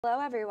Hello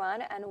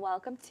everyone and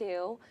welcome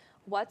to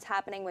What's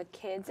Happening with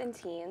Kids and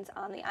Teens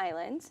on the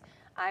Island.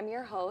 I'm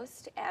your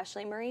host,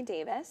 Ashley Marie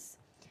Davis.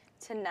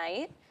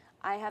 Tonight,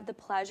 I have the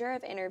pleasure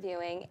of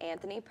interviewing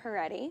Anthony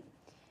Peretti.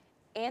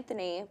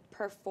 Anthony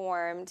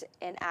performed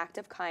an act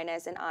of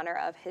kindness in honor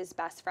of his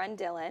best friend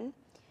Dylan.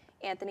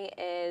 Anthony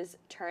is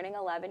turning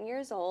 11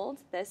 years old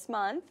this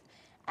month,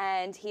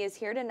 and he is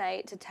here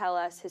tonight to tell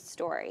us his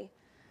story.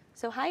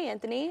 So hi,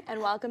 Anthony,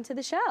 and welcome to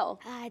the show.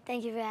 Hi,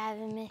 thank you for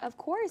having me. Of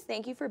course,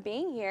 thank you for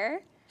being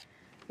here.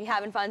 You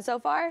having fun so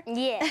far?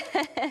 Yeah.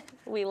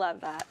 We love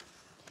that.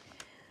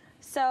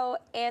 So,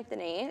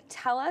 Anthony,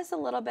 tell us a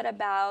little bit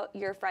about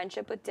your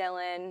friendship with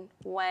Dylan,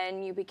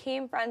 when you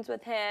became friends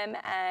with him,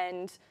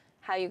 and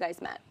how you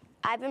guys met.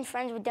 I've been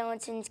friends with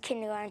Dylan since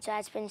kindergarten, so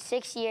it's been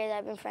 6 years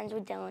I've been friends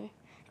with Dylan.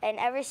 And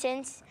ever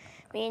since,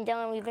 me and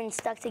Dylan, we've been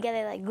stuck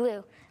together like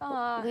glue.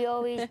 Aww. We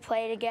always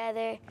play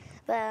together.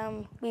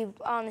 We're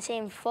on the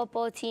same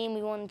football team.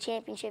 We won the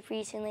championship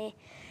recently.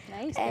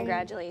 Nice, And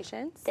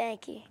congratulations.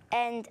 Thank you.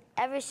 And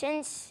ever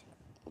since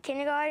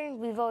kindergarten,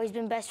 we've always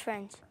been best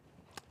friends.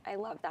 I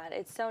love that.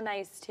 It's so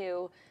nice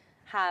to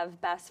have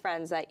best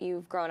friends that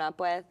you've grown up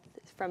with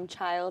from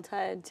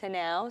childhood to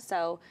now.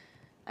 So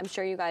I'm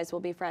sure you guys will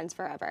be friends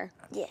forever.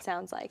 Yeah.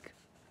 Sounds like.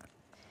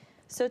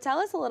 So tell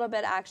us a little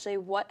bit, actually,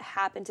 what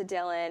happened to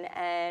Dylan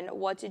and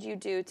what did you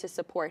do to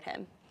support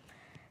him?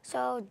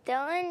 So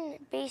Dylan,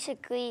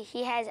 basically,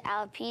 he has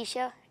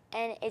alopecia,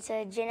 and it's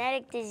a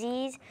genetic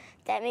disease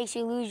that makes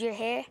you lose your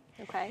hair.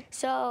 Okay.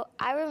 So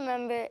I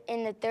remember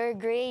in the 3rd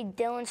grade,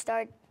 Dylan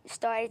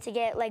started to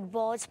get like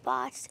bald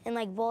spots and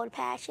like bald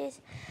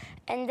patches.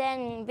 And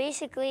then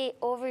basically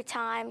over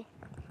time,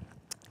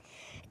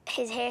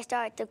 his hair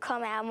started to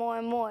come out more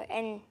and more.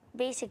 And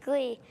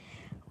basically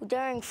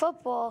during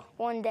football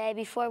one day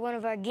before one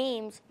of our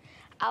games,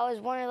 I was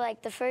one of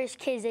like the first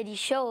kids that he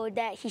showed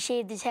that he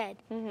shaved his head.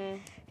 Mm-hmm.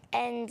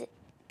 And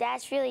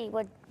that's really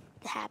what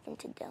happened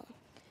to Dylan.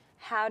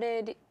 How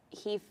did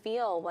he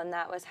feel when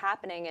that was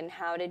happening, and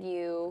how did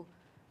you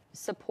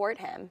support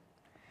him?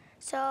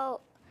 So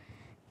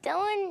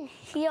Dylan,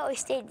 he always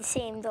stayed the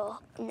same though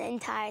the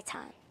entire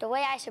time. The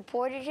way I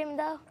supported him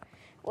though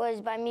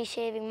was by me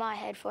shaving my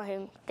head for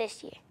him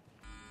this year.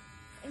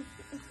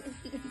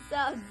 What's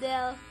up,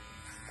 Dill?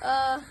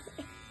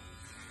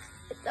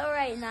 It's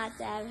alright not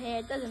to have hair,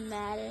 it doesn't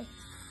matter.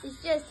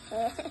 It's just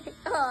hair.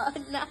 Oh,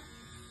 no.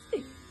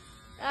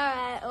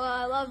 Alright, well,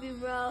 I love you,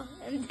 bro.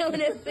 I'm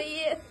doing it for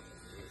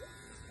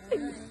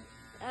you.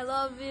 I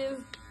love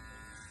you.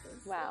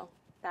 Wow,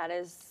 that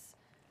is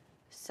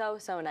so,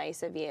 so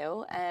nice of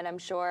you. And I'm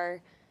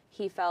sure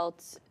he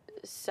felt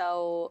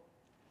so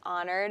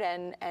honored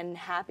and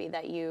happy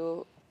that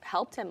you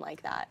helped him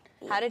like that.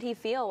 How did he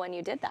feel when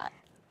you did that?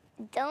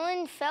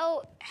 Dylan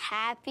felt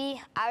happy.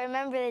 I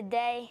remember the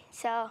day,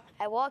 so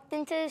I walked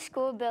into the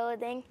school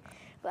building.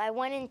 I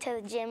went into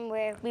the gym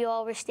where we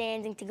all were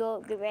standing to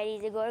get ready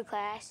to go to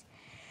class.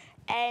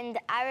 And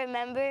I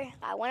remember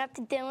I went up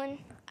to Dylan,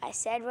 I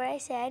said what I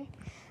said,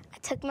 I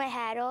took my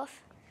hat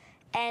off,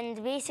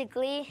 and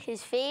basically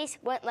his face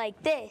went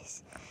like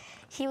this.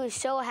 He was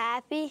so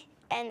happy,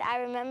 and I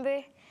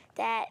remember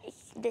that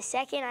the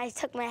second I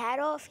took my hat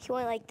off, he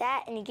went like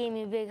that, and he gave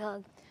me a big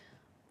hug.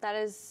 That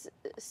is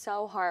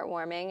so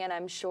heartwarming, and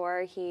I'm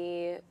sure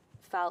he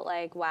felt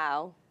like,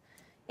 wow,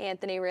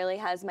 Anthony really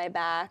has my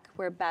back.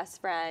 We're best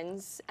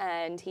friends,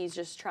 and he's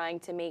just trying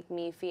to make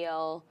me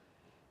feel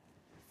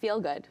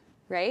good,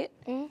 right?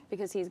 Mm-hmm.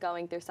 Because he's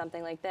going through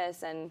something like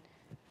this, and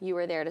you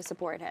were there to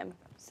support him.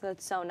 So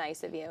that's so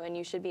nice of you, and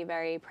you should be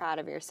very proud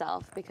of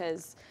yourself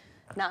because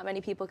not many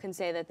people can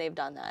say that they've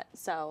done that.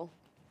 So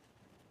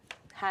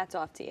hats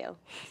off to you.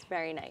 It's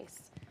very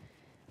nice.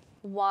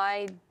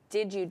 Why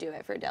did you do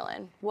it for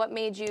Dylan? What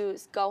made you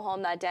go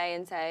home that day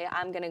and say,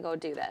 I'm gonna go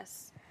do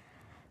this?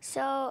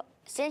 So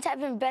since I've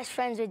been best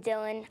friends with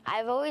Dylan,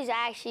 I've always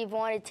actually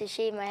wanted to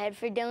shave my head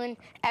for Dylan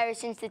ever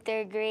since the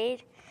 3rd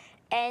grade.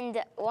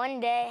 And one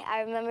day,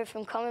 I remember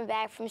from coming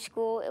back from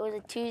school, it was a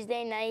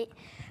Tuesday night,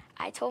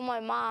 I told my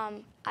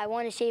mom I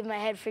want to shave my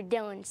head for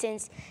Dylan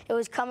since it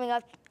was coming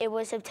up, it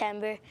was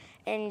September,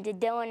 and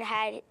Dylan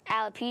had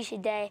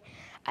alopecia day,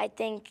 I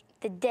think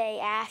the day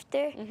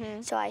after.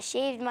 Mm-hmm. So I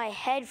shaved my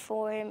head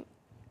for him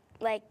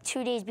like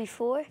 2 days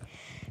before.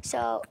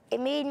 So it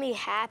made me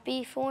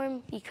happy for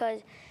him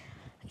because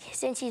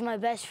since he's my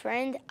best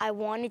friend, I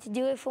wanted to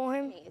do it for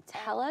him.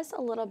 Tell us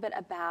a little bit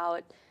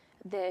about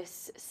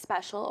this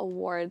special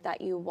award that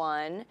you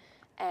won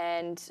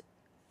and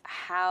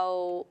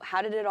how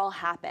did it all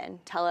happen?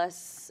 Tell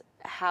us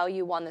how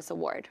you won this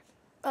award.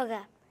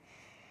 Okay.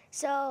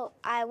 So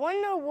I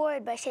won the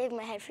award by shaving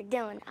my head for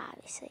Dylan,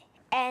 obviously.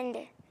 And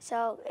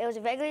so it was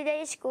a regular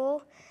day at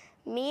school.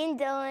 Me and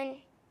Dylan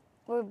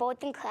were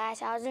both in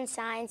class. I was in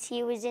science.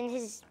 He was in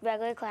his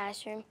regular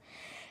classroom.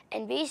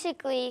 And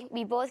basically,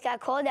 we both got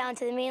called down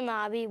to the main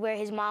lobby where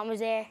his mom was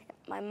there,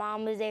 my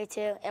mom was there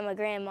too, and my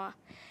grandma.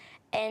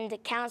 And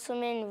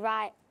Councilman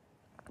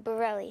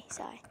Borelli,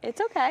 sorry. It's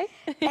okay.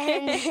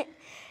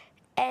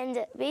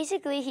 and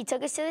basically, he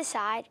took us to the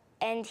side,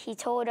 and he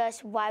told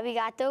us why we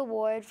got the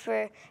award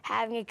for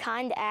having a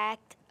kind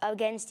act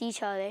against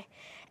each other.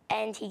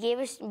 And he gave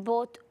us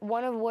both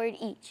one award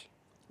each.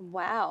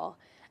 Wow.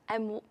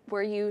 And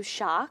were you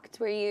shocked?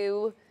 Were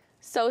you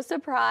so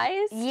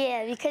surprised?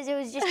 Yeah, because it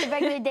was just a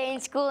regular day in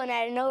school, and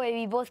out of nowhere,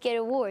 we both get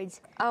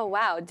awards. Oh,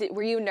 wow.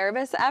 Were you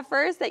nervous at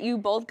first that you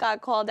both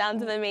got called down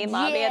to the main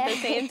lobby at the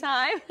same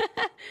time?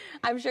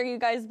 I'm sure you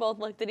guys both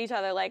looked at each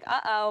other like,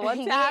 uh-oh,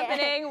 what's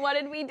happening? What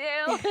did we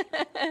do?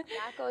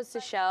 That goes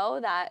to show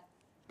that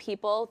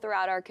people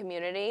throughout our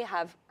community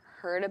have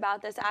heard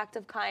about this act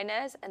of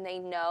kindness, and they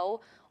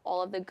know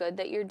all of the good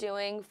that you're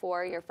doing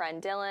for your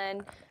friend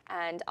Dylan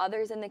and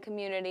others in the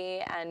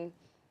community. And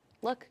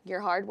look, your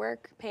hard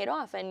work paid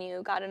off, and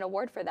you got an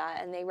award for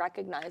that, and they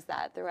recognize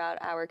that throughout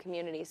our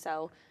community.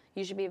 So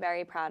you should be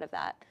very proud of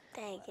that.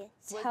 Thank you.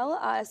 Tell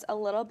us a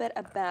little bit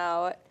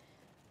about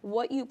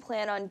what you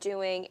plan on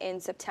doing in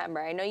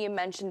September. I know you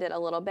mentioned it a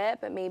little bit,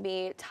 but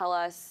maybe tell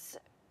us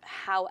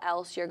how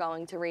else you're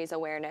going to raise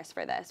awareness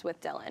for this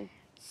with Dylan.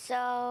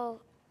 So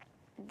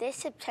this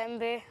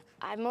September,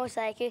 I most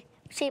likely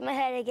shave my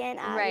head again,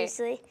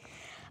 obviously.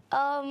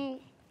 Right.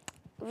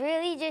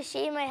 Really just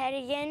shave my head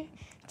again,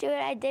 do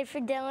what I did for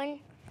Dylan,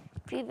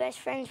 be best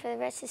friends for the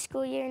rest of the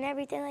school year and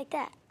everything like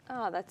that.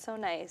 Oh, that's so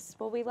nice.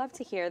 Well, we love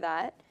to hear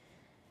that.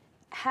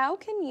 How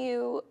can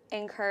you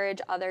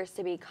encourage others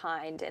to be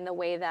kind in the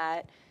way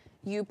that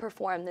you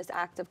perform this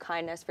act of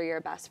kindness for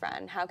your best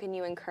friend? How can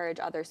you encourage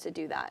others to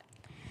do that?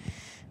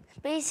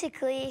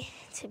 Basically,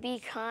 to be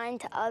kind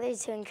to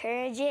others, to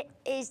encourage it,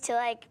 is to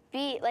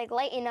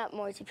lighten up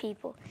more to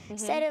people. Mm-hmm.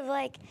 Instead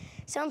of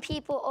some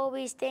people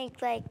always think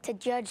to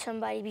judge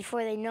somebody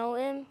before they know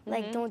him,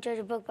 mm-hmm. Don't judge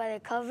a book by their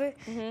cover,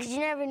 because mm-hmm. you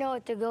never know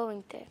what they're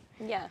going through.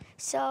 Yeah.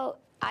 So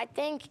I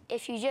think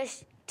if you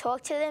just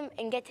talk to them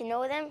and get to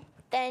know them,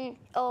 then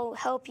it'll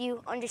help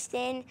you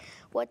understand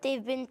what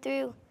they've been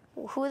through,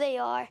 who they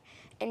are,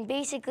 and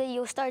basically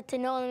you'll start to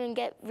know them and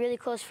get really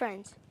close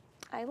friends.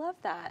 I love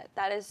that.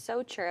 That is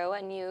so true,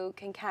 and you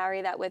can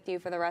carry that with you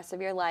for the rest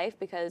of your life,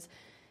 because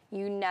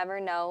you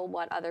never know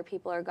what other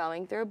people are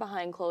going through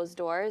behind closed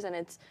doors, and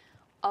it's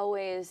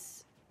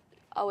always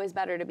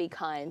better to be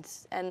kind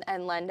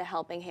and lend a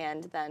helping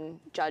hand than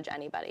judge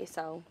anybody.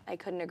 So I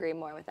couldn't agree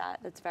more with that.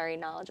 That's very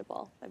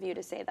knowledgeable of you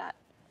to say that.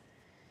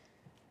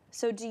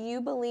 So do you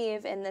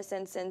believe in this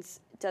instance,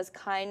 does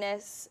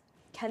kindness,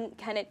 can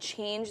it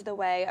change the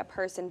way a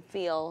person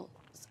feels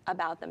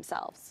about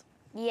themselves?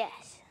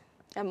 Yes.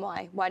 And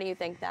why? Why do you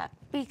think that?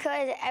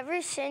 Because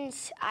ever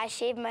since I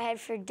shaved my head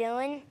for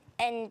Dylan,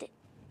 and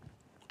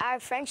our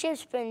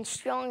friendship's been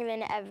stronger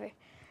than ever.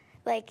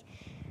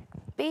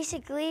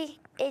 Basically,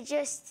 you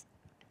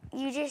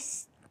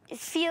just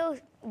feel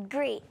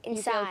great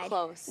inside. You feel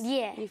close.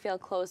 Yeah. You feel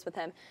close with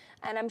him.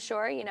 And I'm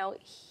sure,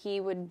 he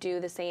would do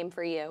the same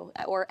for you,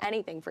 or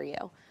anything for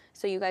you.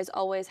 So you guys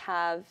always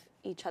have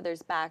each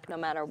other's back no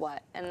matter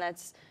what. And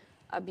that's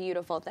a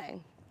beautiful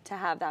thing, to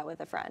have that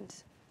with a friend.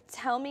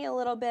 Tell me a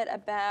little bit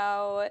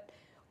about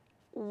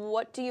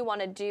what do you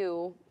want to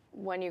do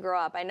when you grow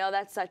up? I know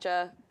that's such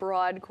a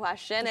broad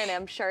question, and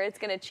I'm sure it's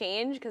going to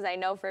change, because I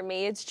know for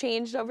me it's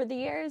changed over the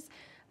years.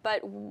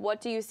 But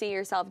what do you see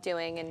yourself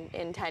doing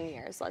in 10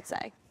 years, let's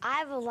say? I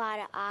have a lot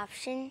of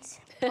options,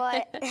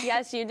 but...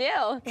 Yes, you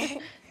do.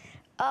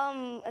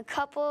 A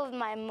couple of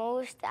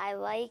I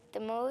like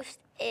the most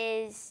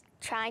is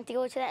trying to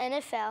go to the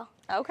NFL.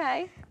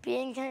 Okay.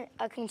 Being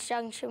a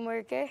construction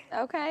worker.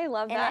 Okay,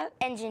 love that.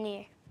 And an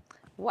engineer.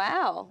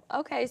 Wow.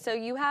 Okay, so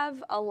you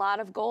have a lot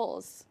of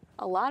goals,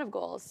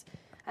 and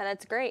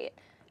that's great.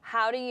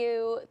 How do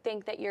you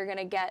think that you're going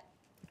to get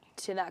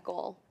to that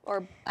goal,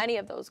 or any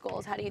of those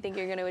goals? How do you think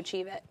you're going to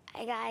achieve it?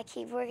 I got to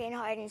keep working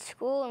hard in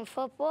school and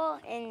football,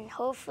 and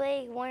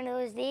hopefully one of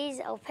those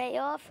days I'll pay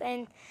off,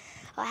 and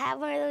I'll have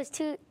one of those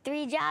 2-3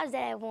 jobs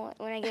that I want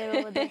when I get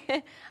older.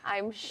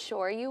 I'm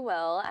sure you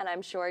will, and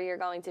I'm sure you're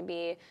going to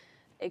be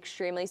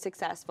extremely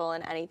successful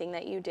in anything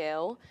that you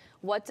do.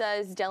 What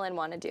does Dylan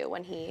want to do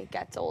when he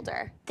gets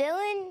older?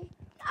 Dylan,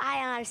 I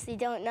honestly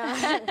don't know.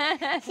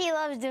 He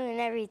loves doing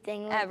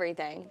everything.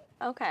 Everything.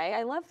 Okay,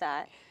 I love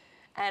that.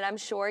 And I'm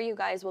sure you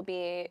guys will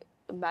be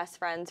best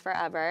friends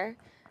forever.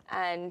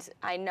 And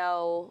I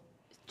know,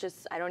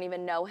 I don't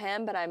even know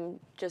him, but I'm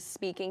just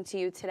speaking to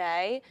you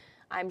today.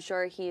 I'm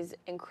sure he's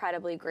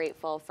incredibly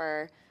grateful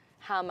for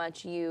how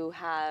much you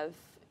have,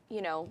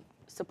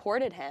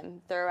 supported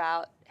him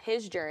throughout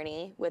his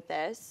journey with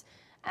this.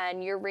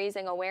 And you're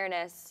raising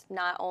awareness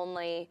not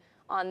only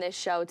on this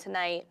show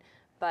tonight,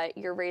 but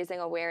you're raising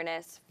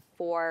awareness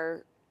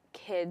for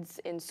kids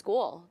in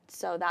school.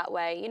 So that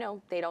way,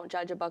 they don't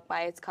judge a book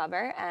by its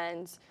cover,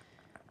 and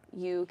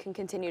you can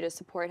continue to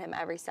support him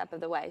every step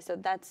of the way. So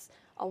that's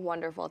a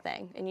wonderful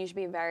thing, and you should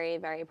be very,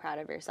 very proud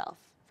of yourself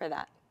for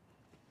that.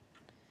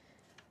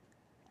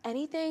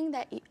 Anything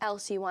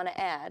else you want to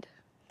add?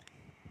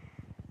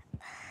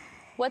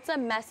 What's a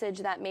message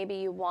that maybe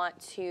you want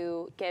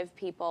to give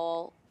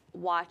people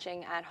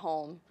watching at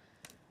home?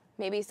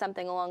 Maybe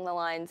something along the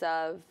lines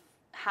of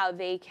how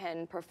they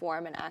can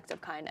perform an act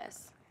of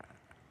kindness.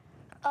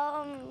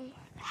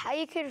 How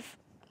you could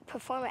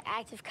perform an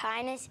act of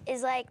kindness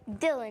is like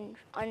Dylan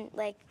on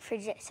for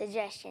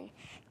suggestion.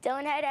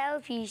 Dylan had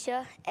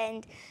alopecia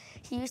and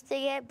he used to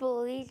get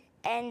bullied,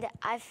 and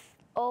I've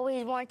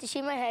always wanted to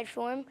shave my head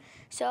for him,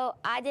 so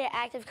I did an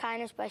act of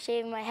kindness by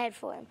shaving my head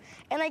for him.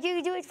 And like you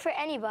could do it for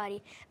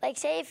anybody. Like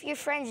say if your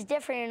friend's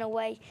different in a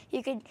way,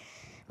 you could.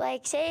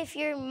 Like, say if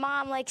your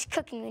mom likes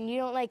cooking and you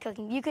don't like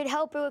cooking, you could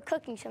help her with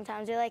cooking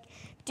sometimes, or like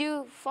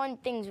do fun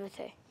things with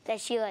her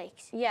that she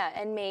likes. Yeah,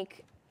 and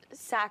make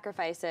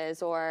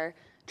sacrifices or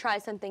try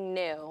something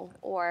new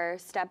or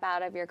step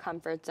out of your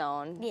comfort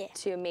zone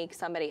to make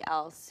somebody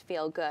else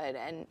feel good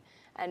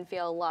and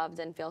feel loved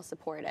and feel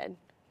supported.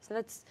 So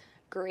that's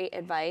great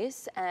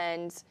advice.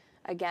 And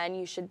again,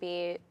 you should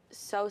be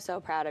so, so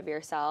proud of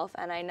yourself.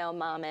 And I know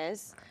Mom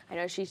is. I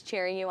know she's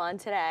cheering you on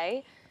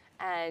today.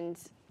 And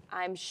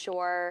I'm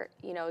sure,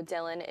 you know,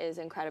 Dylan is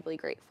incredibly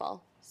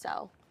grateful.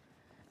 So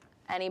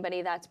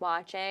anybody that's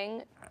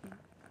watching,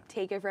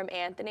 take it from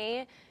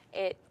Anthony.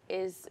 It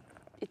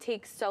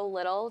takes so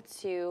little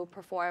to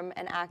perform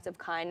an act of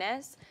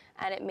kindness,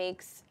 and it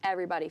makes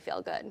everybody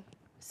feel good.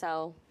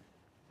 So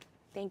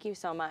thank you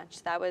so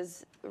much. That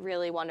was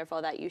really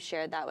wonderful that you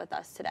shared that with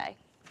us today.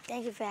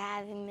 Thank you for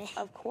having me.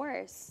 Of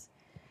course.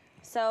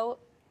 So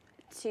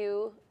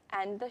to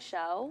end the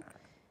show,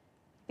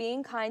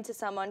 being kind to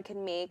someone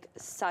can make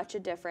such a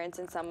difference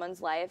in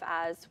someone's life,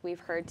 as we've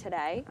heard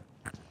today.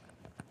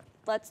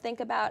 Let's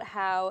think about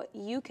how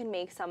you can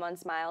make someone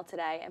smile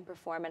today and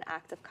perform an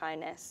act of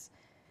kindness.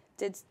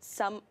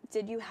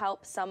 Did you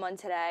help someone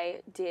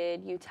today?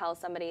 Did you tell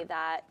somebody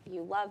that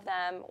you love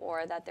them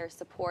or that they're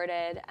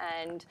supported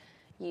and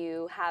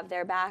you have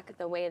their back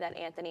the way that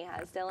Anthony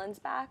has Dylan's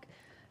back?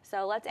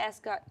 So let's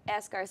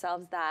ask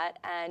ourselves that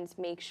and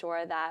make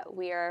sure that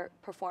we are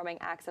performing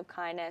acts of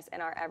kindness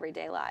in our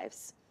everyday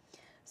lives.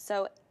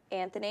 So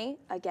Anthony,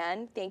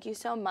 again, thank you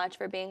so much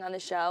for being on the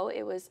show.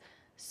 It was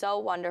so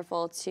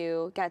wonderful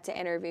to get to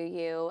interview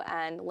you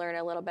and learn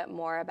a little bit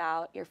more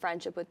about your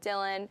friendship with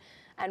Dylan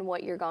and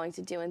what you're going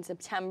to do in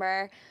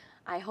September.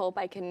 I hope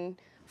I can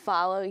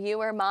follow you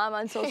or Mom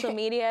on social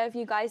media if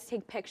you guys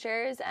take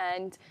pictures,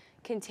 and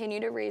continue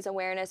to raise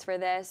awareness for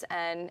this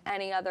and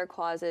any other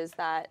causes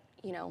that,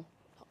 you know,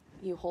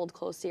 you hold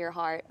close to your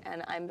heart.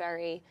 And I'm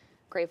very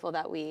grateful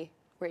that we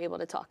were able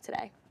to talk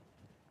today.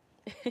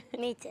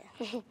 Me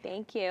too.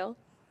 Thank you.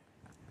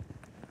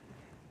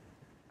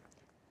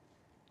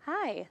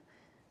 Hi.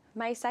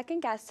 My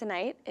second guest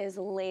tonight is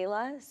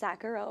Layla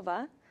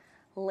Zakharova.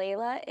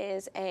 Layla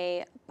is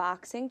a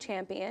boxing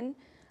champion,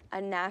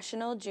 a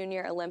national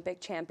junior Olympic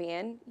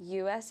champion,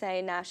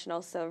 USA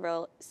national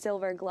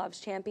silver gloves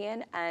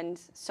champion, and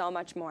so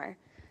much more.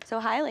 So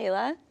hi,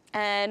 Layla,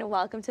 and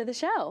welcome to the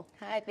show.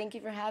 Hi, thank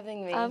you for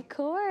having me. Of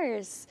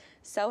course.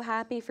 So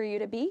happy for you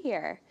to be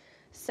here.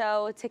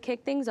 So to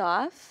kick things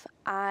off,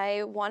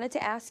 I wanted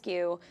to ask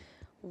you,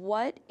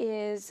 what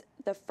is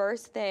the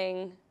first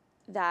thing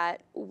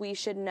that we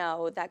should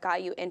know that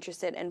got you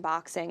interested in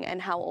boxing,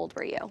 and how old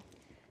were you?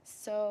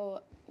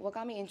 So what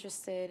got me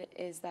interested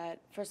is that,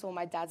 first of all,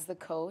 my dad's the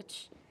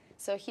coach.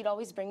 So he'd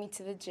always bring me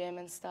to the gym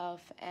and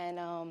stuff. And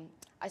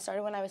I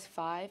started when I was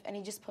 5, and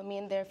he just put me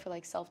in there for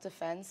like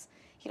self-defense.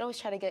 He'd always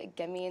try to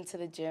get me into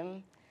the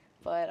gym.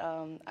 But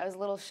I was a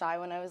little shy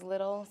when I was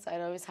little, so I'd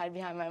always hide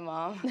behind my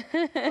mom.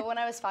 But when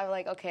I was 5,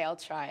 like, okay, I'll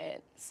try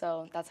it.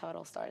 So that's how it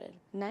all started.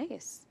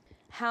 Nice.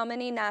 How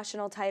many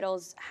national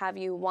titles have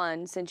you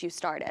won since you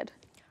started?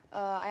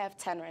 I have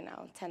 10 right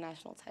now, 10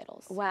 national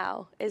titles.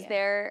 Wow. Is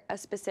there a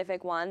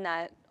specific one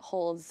that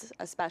holds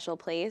a special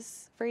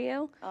place for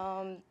you?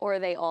 Or are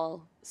they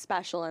all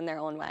special in their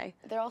own way?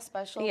 They're all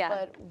special,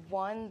 but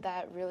one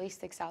that really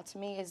sticks out to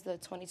me is the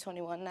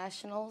 2021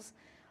 Nationals.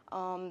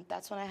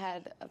 That's when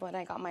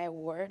I got my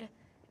award.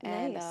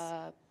 And Nice.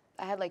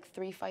 I had like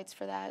 3 fights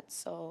for that,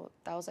 so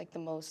that was like the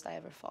most I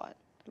ever fought.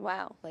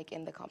 Wow. Like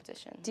in the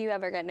competition. Do you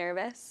ever get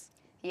nervous?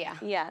 Yeah.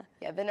 Yeah.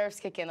 Yeah, the nerves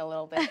kick in a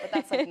little bit, but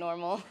that's like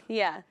normal.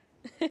 Yeah.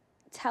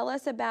 Tell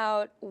us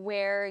about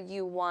where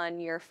you won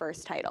your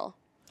first title.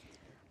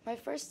 My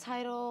first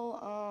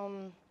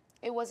title,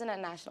 it wasn't at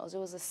Nationals, it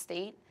was a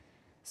state.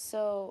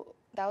 So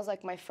that was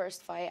like my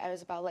first fight. I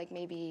was about like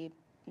maybe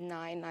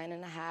 9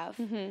 and a half.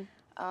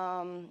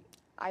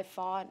 I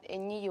fought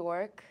in New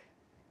York,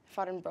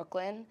 fought in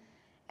Brooklyn,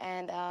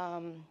 and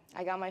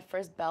I got my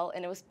first belt,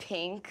 and it was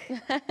pink.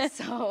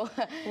 So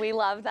We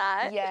love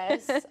that.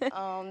 yes, that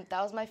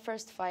was my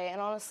first fight, and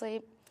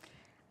honestly,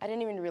 I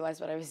didn't even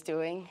realize what I was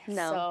doing.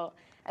 No. So,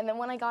 and then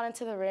when I got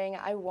into the ring,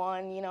 I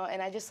won, you know,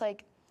 and I just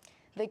like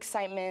the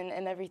excitement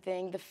and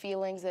everything, the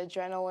feelings, the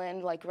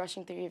adrenaline, like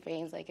rushing through your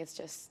veins, like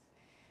it's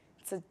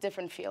a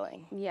different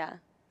feeling. Yeah.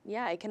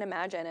 Yeah, I can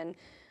imagine. And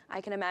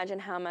I can imagine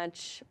how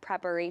much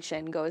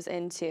preparation goes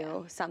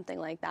into something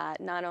like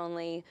that. Not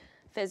only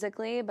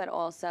physically, but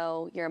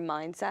also your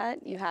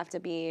mindset. You have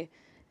to be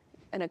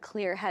in a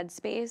clear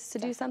headspace to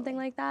do something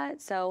like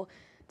that. So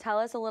tell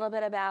us a little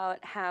bit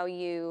about how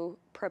you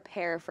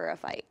prepare for a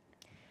fight.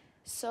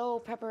 So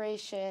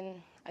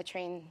preparation, I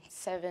train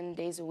 7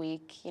 days a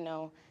week, you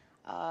know,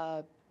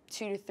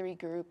 2 to 3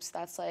 groups.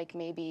 That's like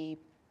maybe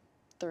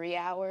 3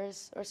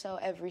 hours or so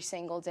every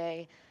single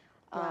day.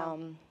 Wow.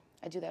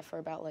 I do that for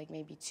about like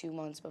maybe 2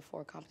 months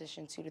before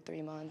competition, 2 to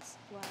 3 months.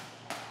 Wow.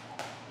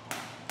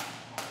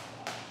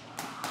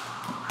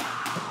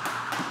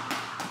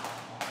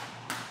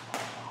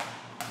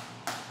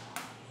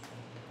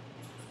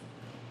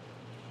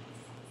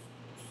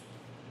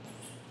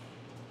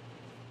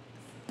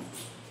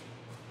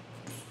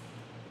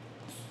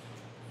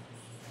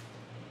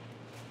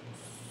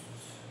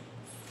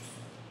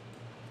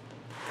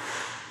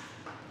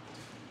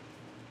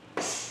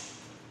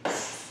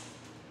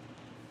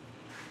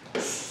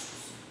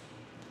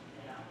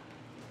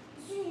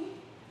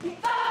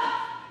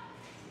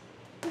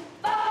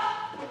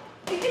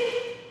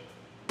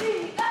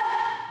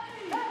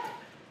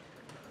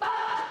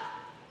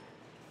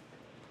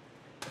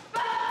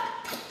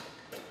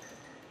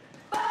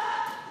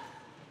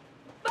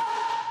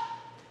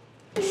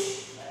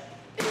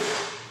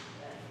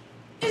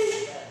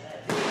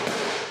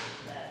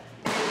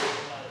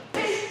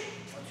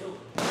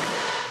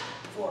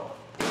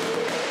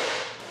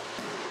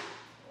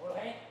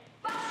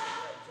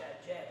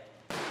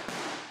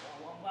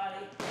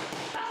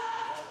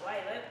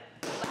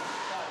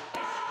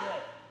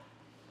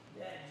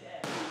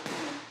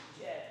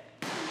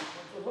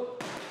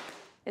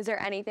 Is there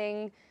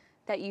anything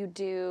that you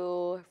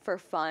do for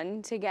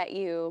fun to get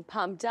you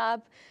pumped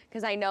up?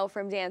 Because I know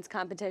from dance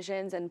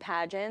competitions and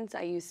pageants,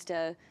 I used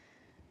to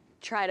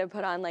try to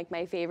put on like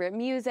my favorite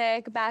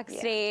music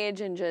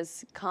backstage and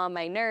just calm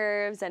my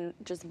nerves and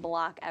just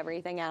block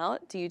everything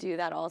out. Do you do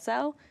that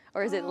also?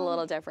 Or is it a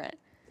little different?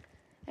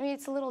 I mean,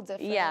 it's a little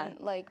different. Yeah.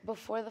 Like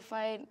before the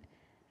fight,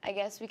 I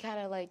guess we kind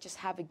of like just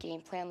have a game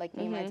plan, like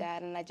me and my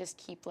dad, and I just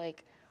keep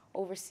like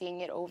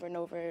overseeing it over and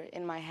over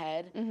in my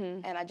head,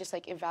 and I just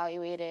like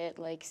evaluate it,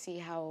 like see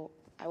how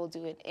I will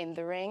do it in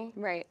the ring,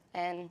 Right.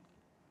 and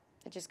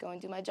I just go and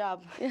do my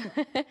job.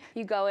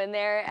 You go in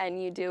there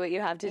and you do what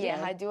you have to do.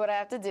 Yeah, I do what I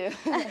have to do.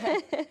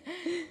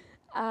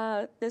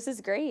 This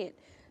is great.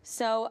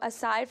 So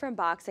aside from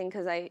boxing,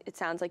 because it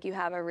sounds like you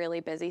have a really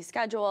busy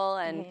schedule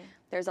and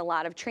there's a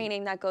lot of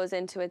training that goes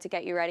into it to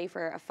get you ready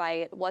for a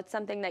fight, what's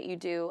something that you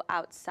do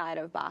outside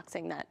of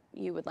boxing that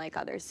you would like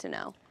others to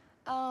know?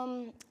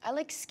 I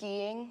like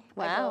skiing.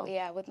 Wow.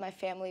 With my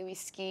family we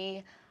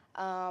ski.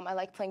 I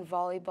like playing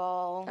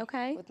volleyball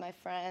with my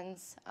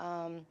friends.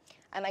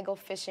 And I go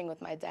fishing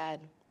with my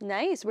dad.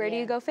 Nice. Where do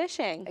you go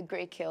fishing? At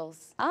Great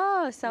Kills.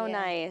 Oh, so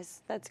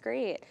nice. That's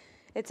great.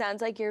 It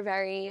sounds like you're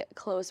very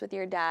close with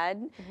your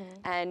dad,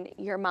 and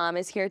your mom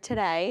is here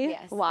today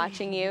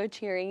watching you,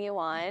 cheering you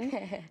on.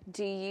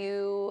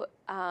 Do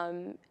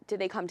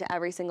they come to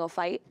every single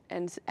fight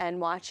and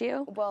watch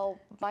you? Well,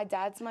 my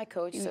dad's my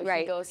coach, so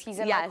he's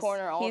in my Yes,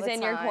 corner all the time. he's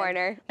in your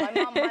corner.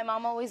 My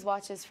mom always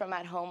watches from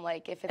at home,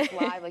 like if it's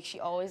live, like she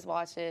always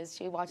watches.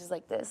 She watches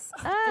like this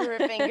through her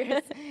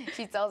fingers.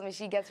 She tells me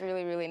she gets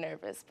really, really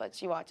nervous, but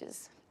she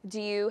watches.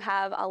 Do you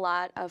have a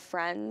lot of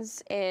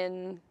friends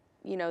in,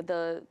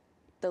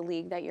 the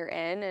league that you're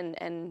in,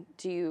 and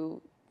do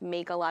you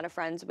make a lot of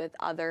friends with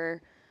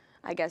other,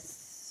 I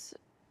guess,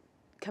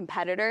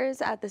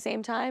 competitors at the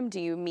same time?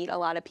 Do you meet a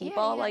lot of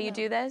people while you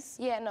do this?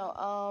 Yeah,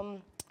 no.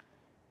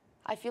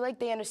 I feel like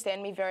they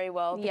understand me very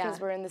well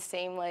because we're in the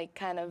same like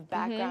kind of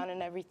background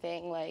and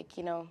everything. Like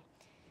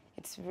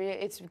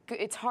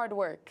it's hard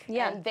work.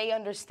 Yeah. And they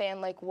understand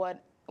like what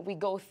we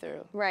go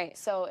through. Right.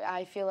 So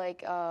I feel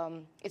like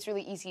it's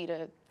really easy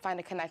to find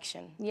a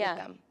connection with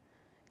them.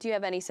 Do you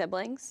have any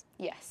siblings?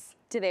 Yes.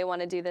 Do they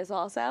want to do this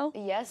also?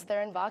 Yes,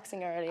 they're in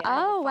boxing already.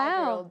 Oh, I have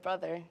a 5-year-old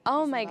brother.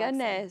 Oh my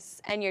goodness.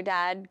 And your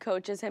dad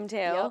coaches him too?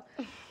 Yep.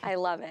 I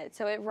love it.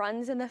 So it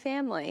runs in the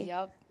family.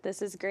 Yep.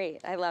 This is great.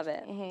 I love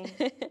it.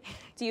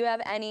 Do you have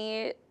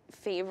any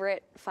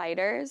favorite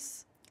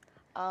fighters?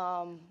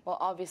 Well,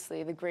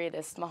 obviously the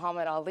greatest,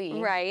 Muhammad Ali.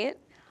 Right.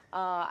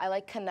 I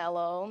like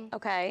Canelo.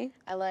 Okay.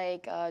 I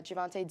like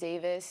Gervonta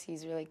Davis.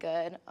 He's really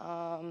good.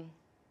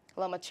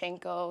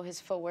 Lomachenko, his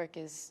footwork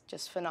is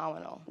just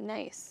phenomenal.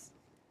 Nice.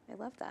 I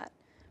love that.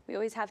 We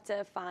always have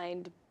to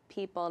find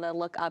people to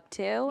look up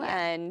to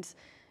and,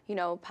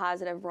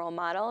 positive role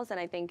models. And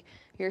I think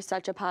you're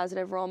such a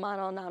positive role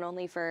model, not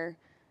only for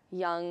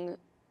young,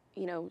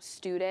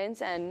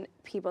 students and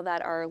people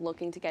that are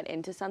looking to get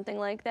into something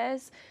like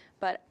this,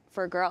 but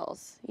for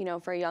girls,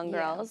 for young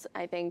girls.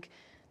 I think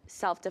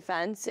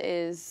self-defense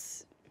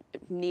is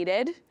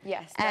needed.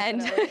 Yes,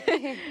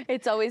 definitely. And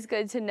it's always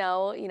good to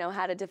know,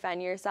 how to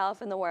defend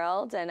yourself in the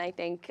world. And I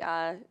think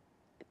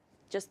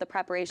just the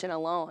preparation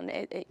alone,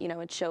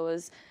 it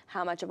shows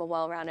how much of a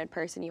well-rounded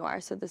person you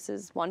are. So this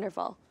is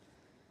wonderful.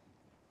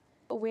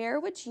 Where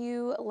would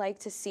you like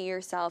to see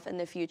yourself in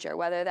the future,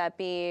 whether that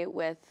be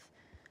with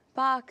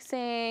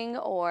boxing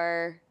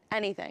or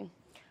anything,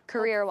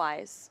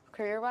 career-wise?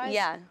 Career-wise?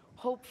 Yeah.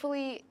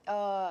 Hopefully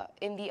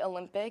in the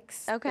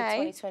Olympics, the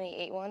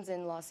 2028 ones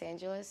in Los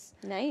Angeles.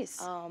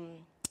 Nice.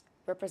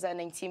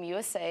 Representing Team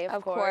USA,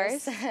 of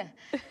course.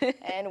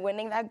 And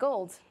winning that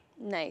gold.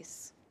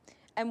 Nice.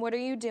 And what are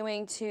you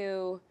doing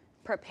to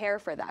prepare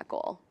for that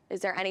goal? Is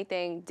there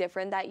anything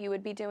different that you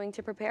would be doing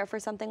to prepare for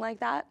something like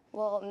that?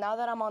 Well, now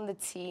that I'm on the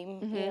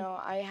team, you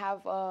know, I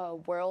have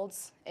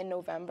Worlds in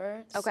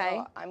November. Okay.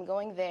 So I'm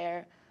going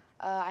there.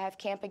 I have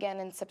camp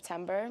again in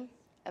September,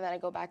 and then I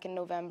go back in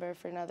November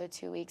for another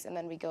 2 weeks, and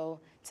then we go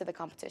to the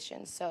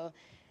competition. So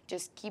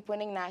just keep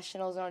winning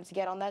nationals in order to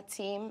get on that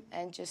team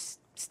and just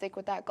stick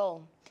with that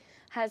goal.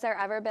 Has there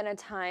ever been a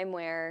time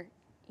where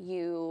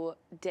you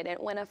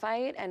didn't win a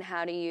fight, and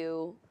how do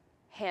you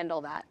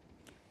handle that?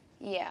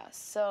 Yeah,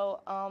 so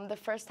the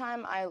first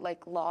time I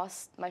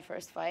lost my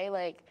first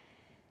fight,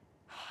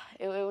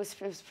 it was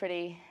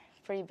pretty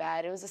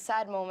bad. It was a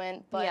sad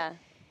moment, but Yeah.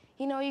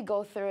 you know, you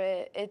go through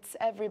it.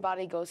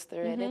 Everybody goes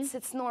through it.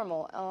 It's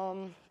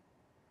normal.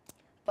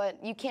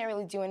 But you can't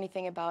really do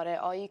anything about it.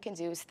 All you can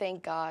do is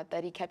thank God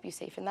that He kept you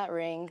safe in that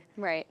ring.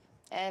 Right.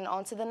 And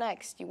on to the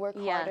next. You work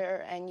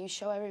harder and you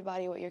show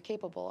everybody what you're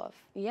capable of.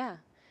 Yeah.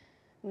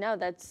 No,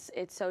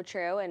 it's so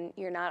true, and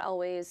you're not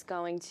always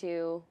going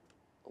to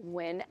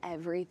win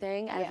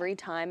everything every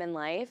time in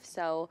life.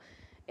 So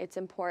it's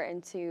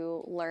important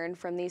to learn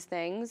from these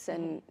things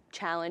and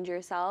challenge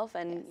yourself,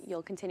 and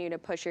you'll continue to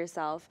push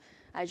yourself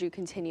as you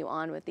continue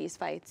on with these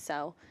fights.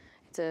 So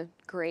it's a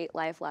great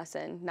life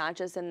lesson, not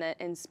just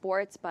in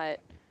sports, but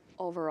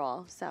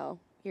overall. So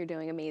you're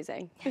doing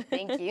amazing.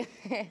 Thank you.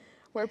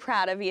 We're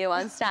proud of you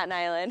on Staten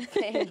Island.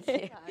 Thank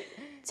you.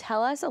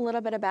 Tell us a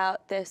little bit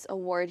about this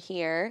award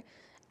here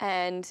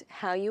and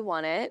how you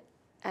won it,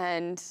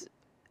 and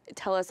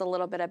tell us a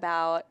little bit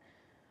about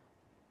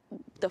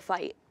the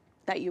fight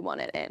that you won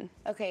it in.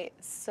 Okay,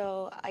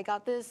 so I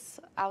got this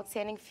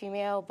Outstanding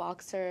Female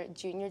Boxer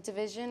Junior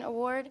Division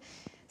award.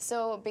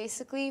 So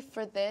basically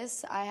for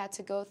this, I had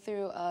to go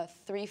through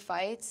 3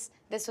 fights.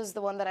 This was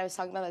the one that I was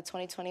talking about, the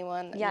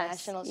 2021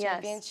 National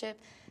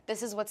Championship.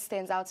 This is what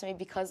stands out to me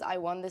because I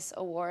won this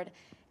award.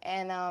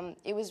 And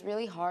it was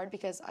really hard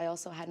because I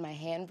also had my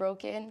hand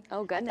broken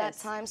at that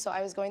time. So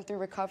I was going through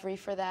recovery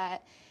for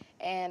that.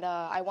 And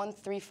I won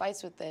 3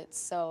 fights with it.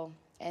 So,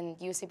 and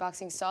USA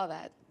Boxing saw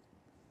that.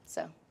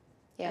 So,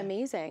 yeah.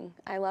 Amazing.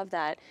 I love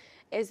that.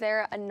 Is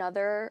there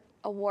another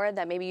award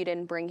that maybe you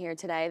didn't bring here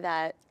today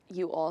that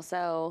you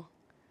also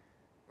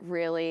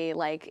really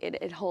like,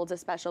 it holds a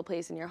special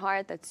place in your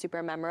heart that's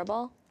super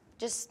memorable?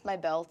 Just my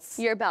belts.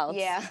 Your belts?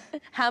 Yeah.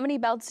 How many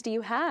belts do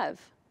you have?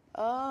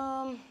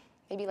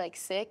 Maybe like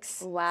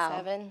 6, Wow.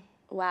 7.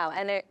 Wow.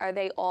 And are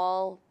they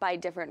all by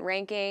different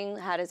ranking?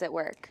 How does it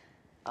work?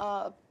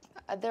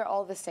 They're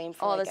all the same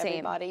for all like the same.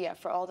 everybody. Yeah,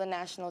 for all the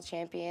national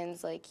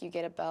champions, like you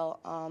get a belt.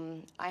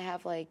 I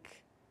have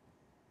like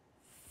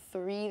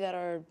 3 that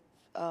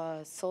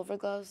are silver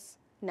gloves.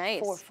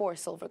 Nice. 4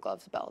 silver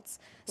gloves belts.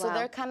 So Wow.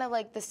 they're kind of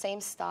like the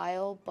same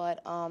style,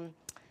 but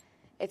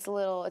it's a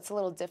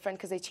little different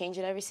because they change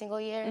it every single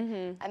year.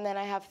 And then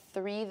I have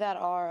 3 that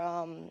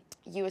are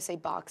USA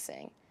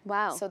Boxing.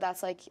 Wow. So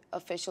that's like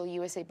official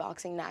USA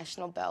Boxing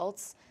national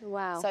belts.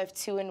 Wow. So I have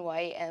 2 in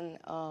white and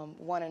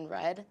 1 in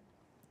red.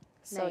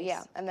 So Nice.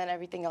 yeah, and then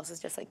everything else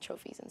is just like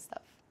trophies and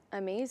stuff.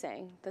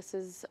 Amazing. This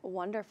is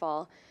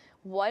wonderful.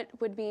 What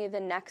would be the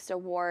next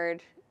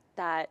award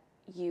that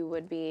you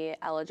would be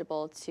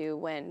eligible to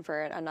win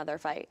for another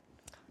fight?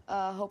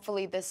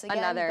 Hopefully this again,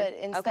 Another, but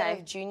instead okay.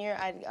 of junior,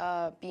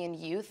 I'd be in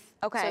youth.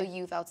 Okay. So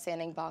youth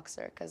outstanding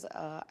boxer, because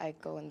I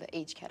go in the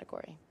age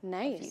category.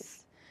 Nice. Of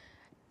youth.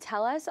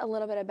 Tell us a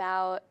little bit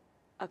about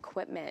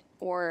equipment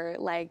or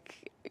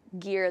like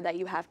gear that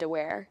you have to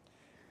wear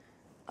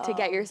to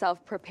get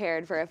yourself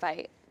prepared for a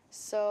fight.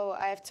 So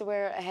I have to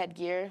wear a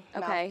headgear,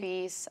 Okay.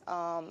 mouthpiece.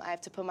 I have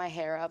to put my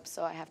hair up,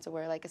 so I have to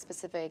wear like a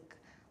specific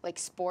like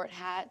sport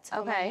hat to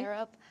put my Okay. hair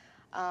up.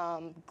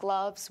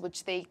 Gloves,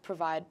 which they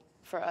provide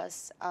for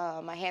us.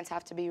 My hands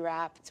have to be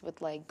wrapped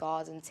with like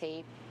gauze and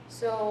tape.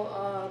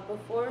 So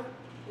before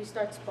we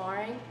start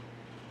sparring,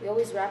 we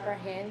always wrap our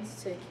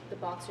hands to keep the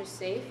boxers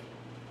safe.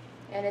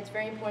 And it's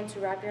very important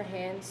to wrap your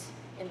hands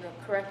in the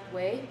correct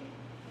way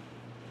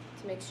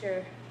to make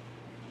sure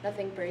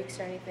nothing breaks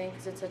or anything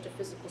because it's such a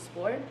physical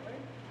sport.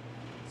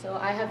 So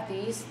I have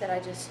these that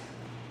I just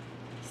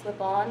slip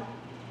on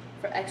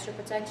for extra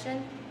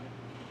protection.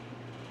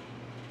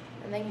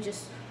 And then you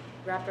just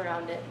wrap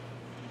around it,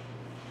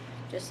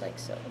 just like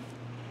so.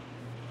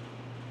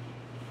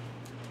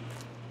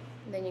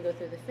 And then you go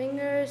through the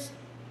fingers.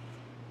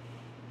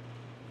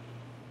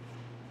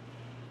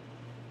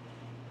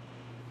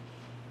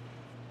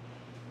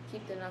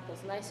 Keep the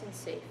knuckles nice and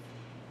safe.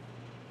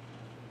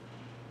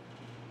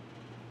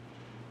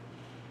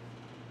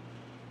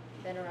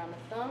 Then around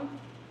the thumb.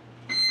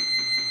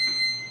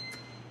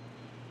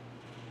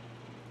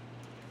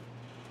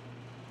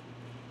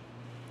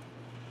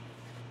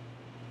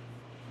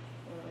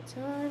 One more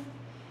time.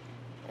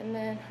 And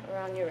then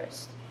around your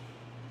wrist.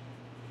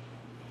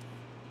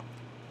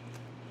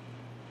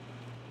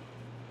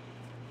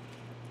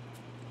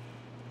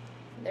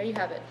 There you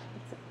have it.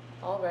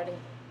 All ready.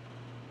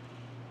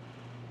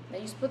 Now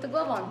you just put the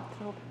glove on.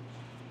 Okay.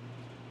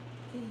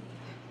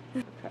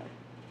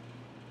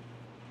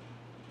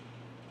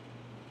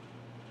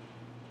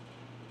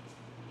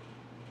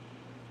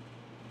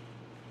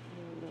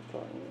 That's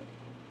all I need.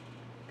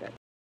 Good.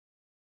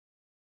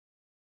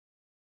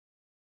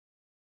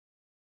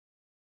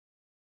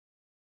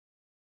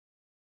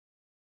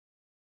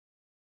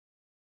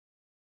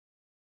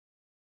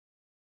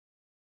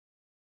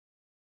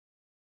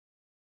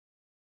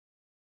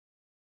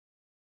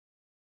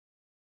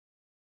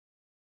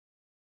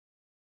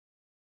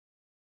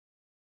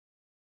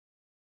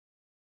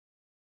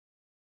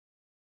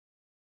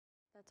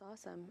 That's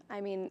awesome.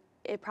 I mean,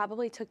 it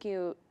probably took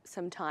you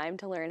some time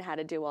to learn how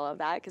to do all of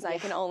that, because I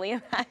can only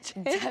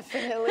imagine.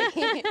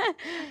 Definitely.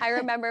 I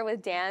remember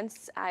with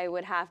dance, I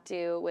would have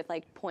to, with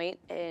like point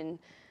in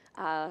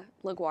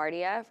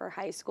LaGuardia for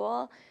high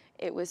school,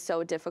 it was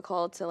so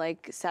difficult to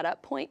like set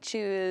up point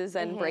shoes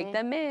and break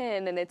them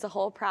in, and it's a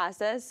whole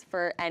process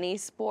for any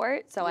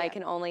sport. So I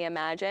can only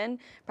imagine,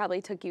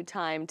 probably took you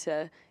time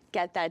to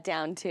get that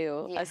down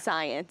to a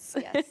science.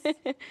 Yes.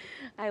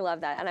 I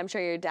love that. And I'm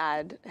sure your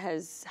dad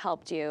has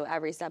helped you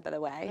every step of the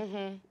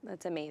way.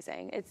 That's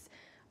amazing. It's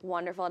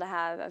wonderful to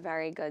have a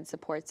very good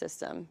support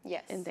system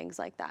in things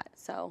like that.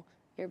 So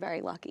you're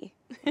very lucky.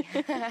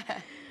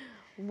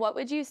 What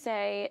would you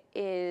say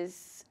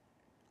is,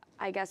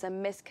 I guess, a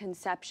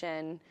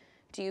misconception?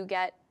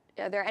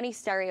 Are there any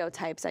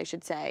stereotypes, I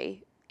should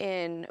say,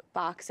 in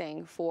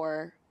boxing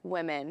for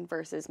women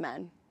versus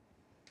men?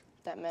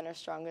 That men are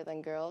stronger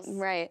than girls.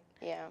 Right.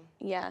 Yeah.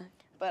 Yeah.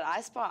 But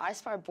I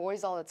spar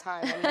boys all the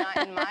time. I'm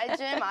not in my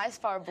gym, I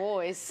spar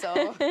boys.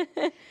 So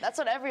that's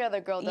what every other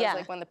girl does,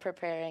 like when they're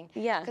preparing.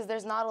 Yeah. Because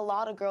there's not a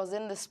lot of girls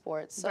in the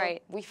sport. So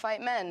we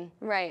fight men.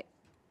 Right.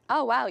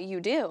 Oh, wow,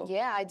 you do?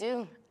 Yeah, I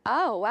do.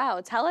 Oh,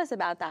 wow. Tell us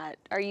about that.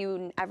 Are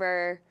you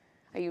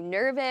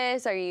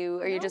nervous? Are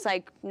you just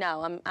like,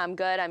 no, I'm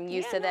good. I'm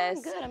used to this.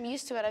 I'm good. I'm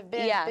used to it. I've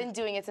been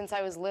doing it since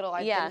I was little.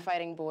 I've been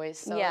fighting boys.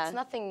 So it's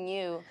nothing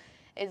new.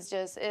 It's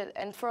just,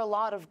 and for a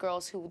lot of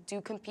girls who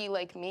do compete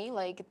like me,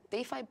 like,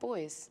 they fight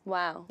boys.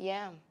 Wow.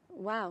 Yeah.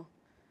 Wow.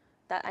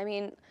 I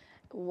mean,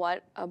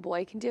 what a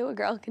boy can do, a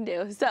girl can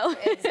do. So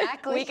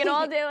exactly. we can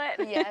all do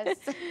it. Yes.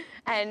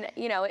 And,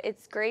 you know,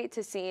 it's great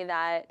to see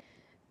that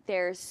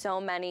there's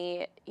so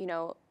many, you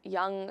know,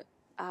 young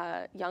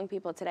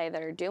people today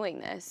that are doing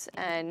this.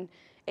 And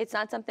it's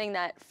not something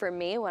that, for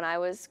me, when I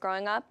was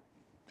growing up,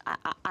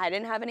 I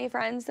didn't have any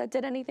friends that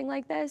did anything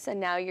like this. And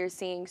now you're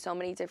seeing so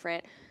many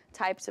different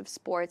types of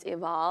sports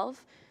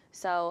evolve.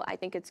 So I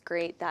think it's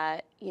great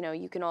that, you know,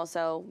 you can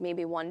also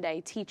maybe one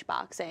day teach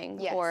boxing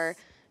or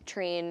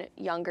train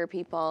younger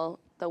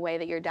people the way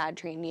that your dad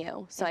trained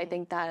you. So I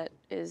think that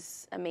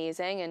is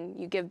amazing, and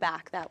you give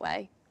back that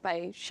way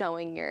by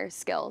showing your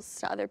skills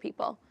to other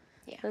people.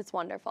 Yeah. That's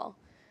wonderful.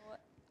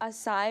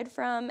 Aside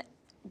from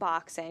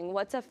boxing,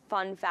 what's a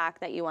fun fact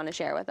that you want to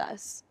share with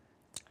us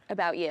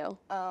about you?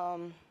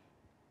 I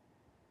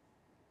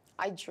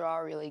draw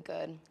really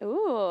good.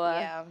 Ooh.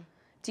 Yeah.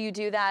 Do you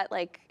do that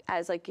like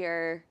as like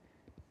to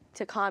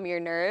calm your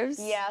nerves?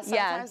 Yeah,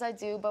 sometimes I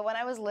do. But when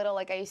I was little,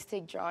 like I used to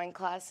take drawing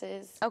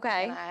classes.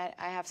 Okay. And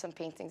I have some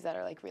paintings that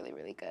are like really,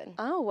 really good.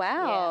 Oh,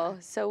 wow. Yeah.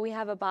 So we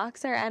have a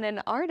boxer and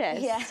an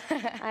artist. Yeah.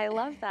 I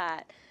love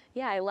that.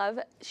 Yeah, I love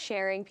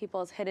sharing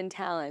people's hidden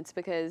talents,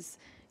 because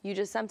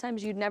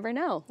sometimes you'd never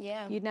know.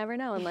 Yeah. You'd never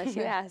know unless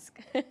you ask.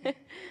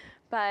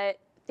 But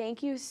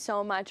thank you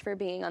so much for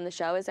being on the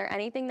show. Is there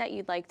anything that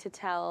you'd like to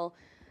tell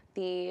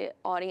the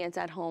audience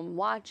at home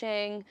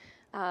watching,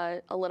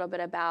 a little bit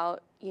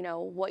about, you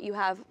know, what you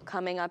have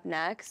coming up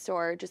next,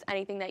 or just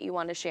anything that you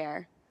want to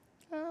share?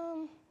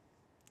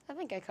 I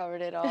think I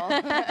covered it all.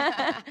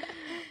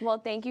 Well,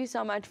 thank you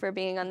so much for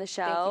being on the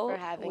show. Thank you for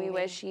having me. We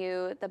wish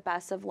you the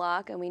best of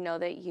luck, and we know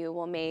that you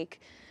will make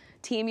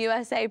Team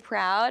USA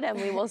proud, and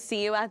we will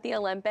see you at the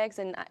Olympics,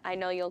 and I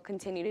know you'll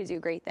continue to do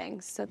great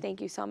things. So thank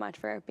you so much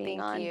for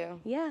being on. Thank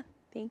you. Yeah,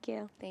 thank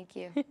you. Thank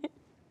you.